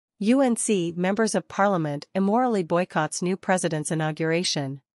UNC members of parliament immorally boycotts new president's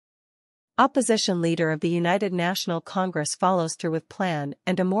inauguration. Opposition leader of the United National Congress follows through with plan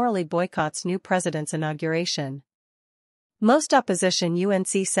and immorally boycotts new president's inauguration. Most opposition UNC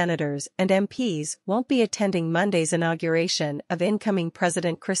senators and MPs won't be attending Monday's inauguration of incoming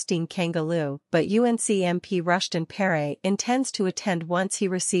President Christine Kangaloo, but UNC MP Rushton Perry intends to attend once he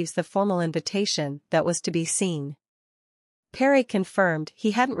receives the formal invitation that was to be seen. Perry confirmed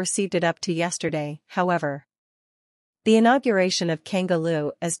he hadn't received it up to yesterday, however. The inauguration of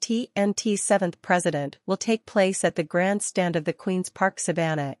Kangaloo as TNT's 7th president will take place at the grandstand of the Queen's Park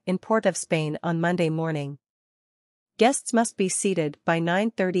Savannah in Port of Spain on Monday morning. Guests must be seated by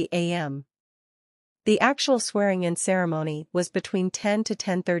 9:30 a.m. The actual swearing-in ceremony was between 10 to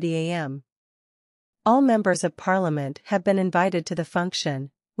 10:30 a.m. All members of Parliament have been invited to the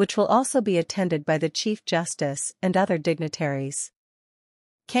function, which will also be attended by the Chief Justice and other dignitaries.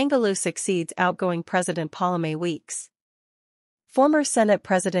 Kangaloo succeeds outgoing President Ptolemy Weeks. Former Senate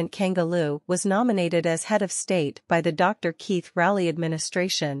President Kangaloo was nominated as head of state by the Dr. Keith Rowley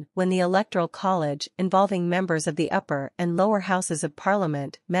administration when the Electoral College involving members of the upper and lower houses of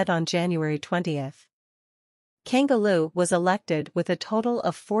Parliament met on January 20. Kangaloo was elected with a total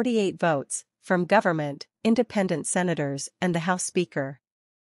of 48 votes from government, independent senators, and the House Speaker.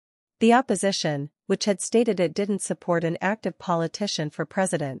 The opposition, which had stated it didn't support an active politician for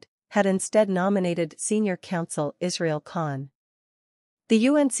president, had instead nominated senior counsel Israel Khan. The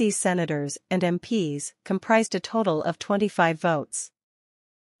UNC senators and MPs comprised a total of 25 votes.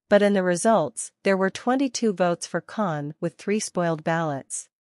 But in the results, there were 22 votes for Khan with 3 spoiled ballots.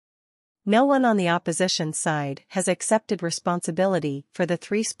 No one on the opposition side has accepted responsibility for the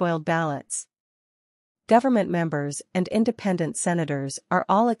 3 spoiled ballots. Government members and independent senators are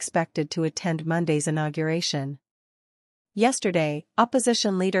all expected to attend Monday's inauguration. Yesterday,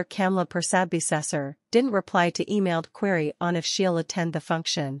 opposition leader Kamla Persad-Bissessar didn't reply to emailed query on if she'll attend the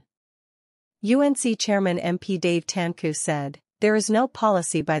function. UNC chairman MP Dave Tanku said, "There is no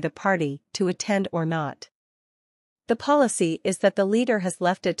policy by the party to attend or not. The policy is that the leader has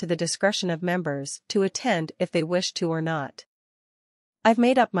left it to the discretion of members to attend if they wish to or not. I've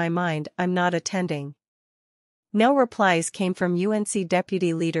made up my mind I'm not attending." No replies came from UNC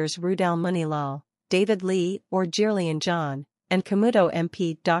deputy leaders Rudal Munilal, David Lee or Jirlian John, and Kamuto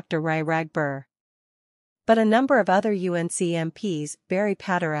MP Dr. Rai Ragbur. But a number of other UNC MPs, Barry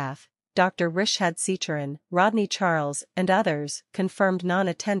Patarath, Dr. Rishad Secharan, Rodney Charles, and others, confirmed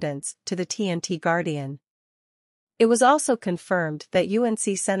non-attendance to the TNT Guardian. It was also confirmed that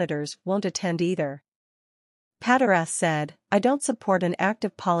UNC senators won't attend either. Patarath said, "I don't support an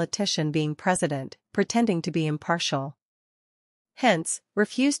active politician being president, pretending to be impartial. Hence,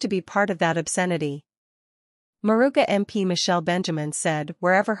 refuse to be part of that obscenity." Moruga MP Michelle Benjamin said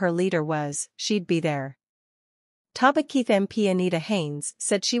wherever her leader was, she'd be there. Tabakeith MP Anita Haynes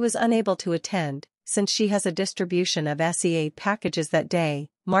said she was unable to attend, since she has a distribution of SEA packages that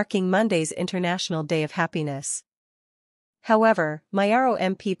day, marking Monday's International Day of Happiness. However, Mayaro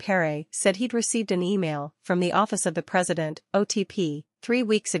MP Perry said he'd received an email from the Office of the President, OTP, 3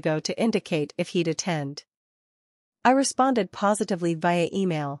 weeks ago to indicate if he'd attend. "I responded positively via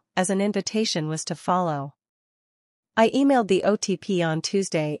email, as an invitation was to follow. I emailed the OTP on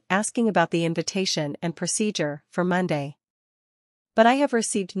Tuesday asking about the invitation and procedure for Monday. But I have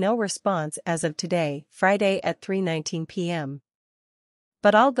received no response as of today, Friday at 3:19 p.m.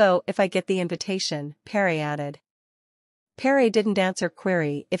 But I'll go if I get the invitation," Perry added. Perry didn't answer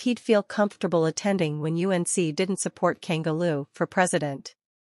query if he'd feel comfortable attending when UNC didn't support Kangaloo for president.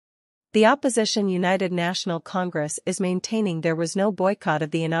 The opposition United National Congress is maintaining there was no boycott of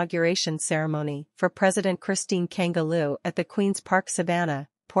the inauguration ceremony for President Christine Kangaloo at the Queen's Park Savannah,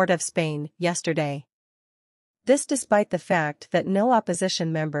 Port of Spain, yesterday. This despite the fact that no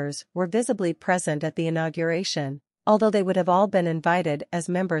opposition members were visibly present at the inauguration, although they would have all been invited as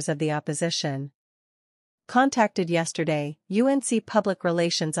members of the opposition. Contacted yesterday, UNC Public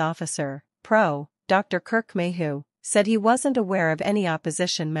Relations Officer, Pro, Dr. Kirk Mayhew, said he wasn't aware of any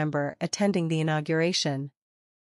opposition member attending the inauguration.